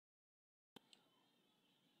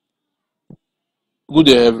Good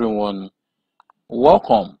day, everyone.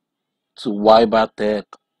 Welcome to Wiber Tech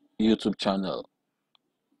YouTube channel.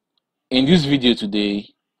 In this video today,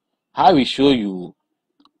 I will show you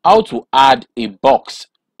how to add a box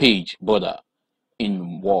page border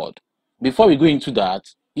in Word. Before we go into that,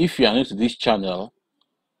 if you are new to this channel,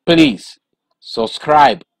 please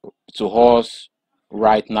subscribe to us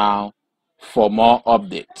right now for more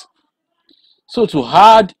updates. So to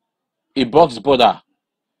add a box border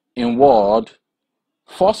in Word,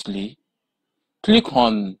 firstly, click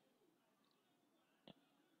on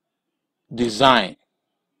Design.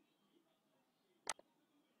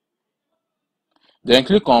 Then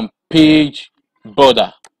click on Page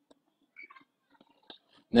Border.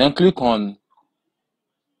 Then click on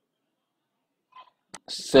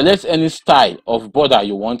select any style of border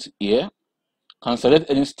you want here. Can select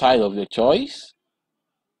any style of your choice.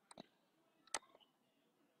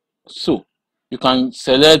 So you can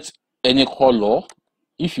select any color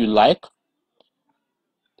if you like.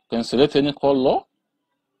 You can select any color.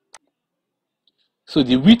 So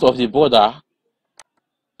the width of the border,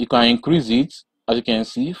 you can increase it, as you can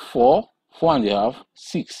see, 4, 4.5,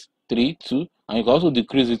 6, 3, 2, and you can also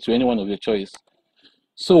decrease it to any one of your choice.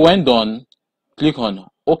 So when done, click on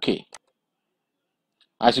OK.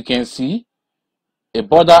 As you can see, a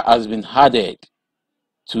border has been added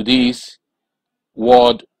to this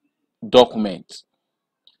Word document.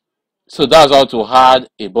 So that's how to add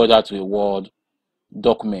a border to a Word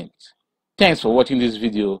document. Thanks for watching this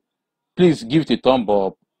video. Please give it a thumb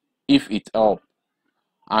up if it helped,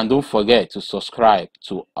 and don't forget to subscribe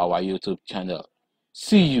to our YouTube channel.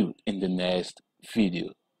 See you in the next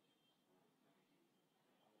video.